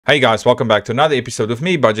Hey guys, welcome back to another episode of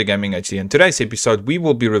me, Budget Gaming HD. In today's episode, we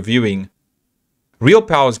will be reviewing Real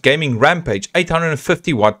Power's gaming Rampage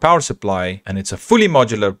 850 watt power supply, and it's a fully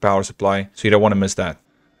modular power supply, so you don't want to miss that.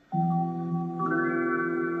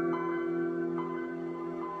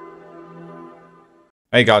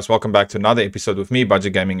 Hey guys, welcome back to another episode with me,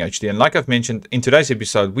 Budget Gaming HD. And like I've mentioned, in today's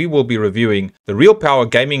episode, we will be reviewing the Real Power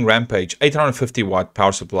Gaming Rampage 850 watt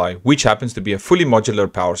power supply, which happens to be a fully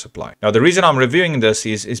modular power supply. Now, the reason I'm reviewing this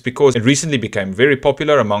is because it recently became very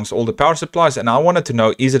popular amongst all the power supplies, and I wanted to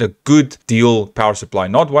know, is it a good deal power supply?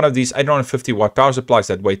 Not one of these 850 watt power supplies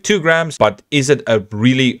that weigh 2 grams, but is it a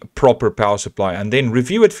really proper power supply? And then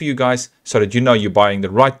review it for you guys so that you know you're buying the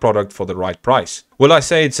right product for the right price. Will I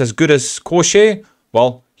say it's as good as Corsair?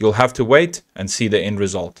 Well, you'll have to wait and see the end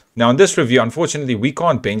result. Now in this review, unfortunately, we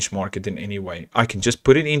can't benchmark it in any way. I can just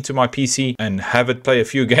put it into my PC and have it play a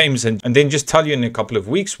few games and then just tell you in a couple of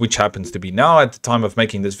weeks, which happens to be now at the time of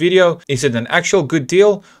making this video, is it an actual good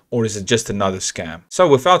deal or is it just another scam? So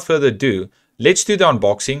without further ado, let's do the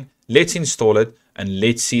unboxing, let's install it, and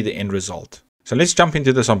let's see the end result. So let's jump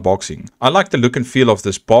into this unboxing. I like the look and feel of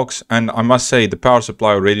this box, and I must say the power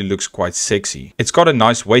supply already looks quite sexy. It's got a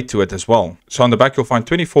nice weight to it as well. So on the back you'll find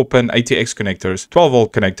 24-pin ATX connectors,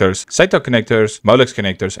 12-volt connectors, SATA connectors, Molex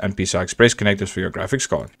connectors, and PSU Express connectors for your graphics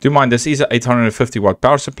card. Do mind, this is an 850 watt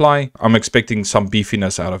power supply. I'm expecting some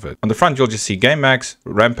beefiness out of it. On the front you'll just see GameMax,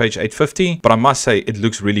 Rampage 850, but I must say it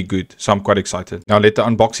looks really good, so I'm quite excited. Now let the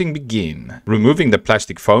unboxing begin. Removing the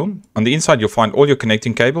plastic foam. On the inside you'll find all your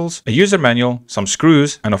connecting cables, a user manual, some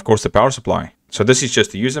screws, and of course the power supply. So this is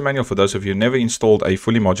just a user manual for those of you who never installed a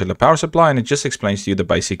fully modular power supply, and it just explains to you the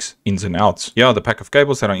basics, ins and outs. Here are the pack of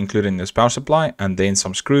cables that are included in this power supply, and then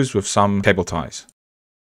some screws with some cable ties.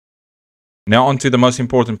 Now on to the most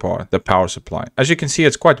important part, the power supply. As you can see,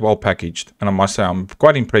 it's quite well packaged, and I must say I'm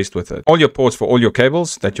quite impressed with it. All your ports for all your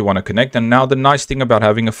cables that you want to connect, and now the nice thing about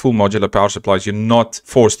having a full modular power supply is you're not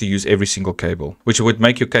forced to use every single cable, which would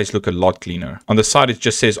make your case look a lot cleaner. On the side it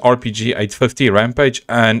just says RPG 850 Rampage,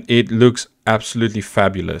 and it looks absolutely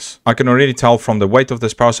fabulous. I can already tell from the weight of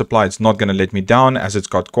this power supply it's not going to let me down, as it's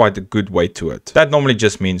got quite a good weight to it. That normally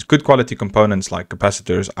just means good quality components like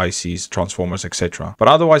capacitors, ICs, transformers, etc. But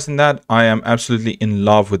otherwise than that, I am absolutely in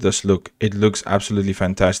love with this look. It looks absolutely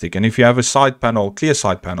fantastic, and if you have a side panel, clear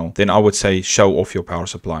side panel, then I would say show off your power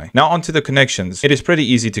supply. Now onto the connections. It is pretty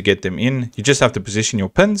easy to get them in. You just have to position your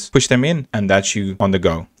pins, push them in, and that's you on the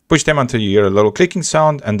go. Push them until you hear a little clicking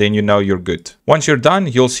sound, and then you know you're good. Once you're done,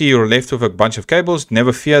 you'll see you're left with a bunch of cables.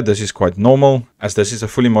 Never fear, this is quite normal, as this is a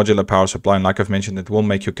fully modular power supply, and like I've mentioned, it will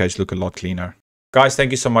make your case look a lot cleaner. Guys,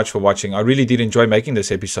 thank you so much for watching. I really did enjoy making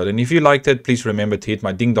this episode, and if you liked it, please remember to hit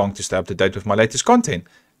my ding dong to stay up to date with my latest content,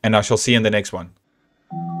 and I shall see you in the next one.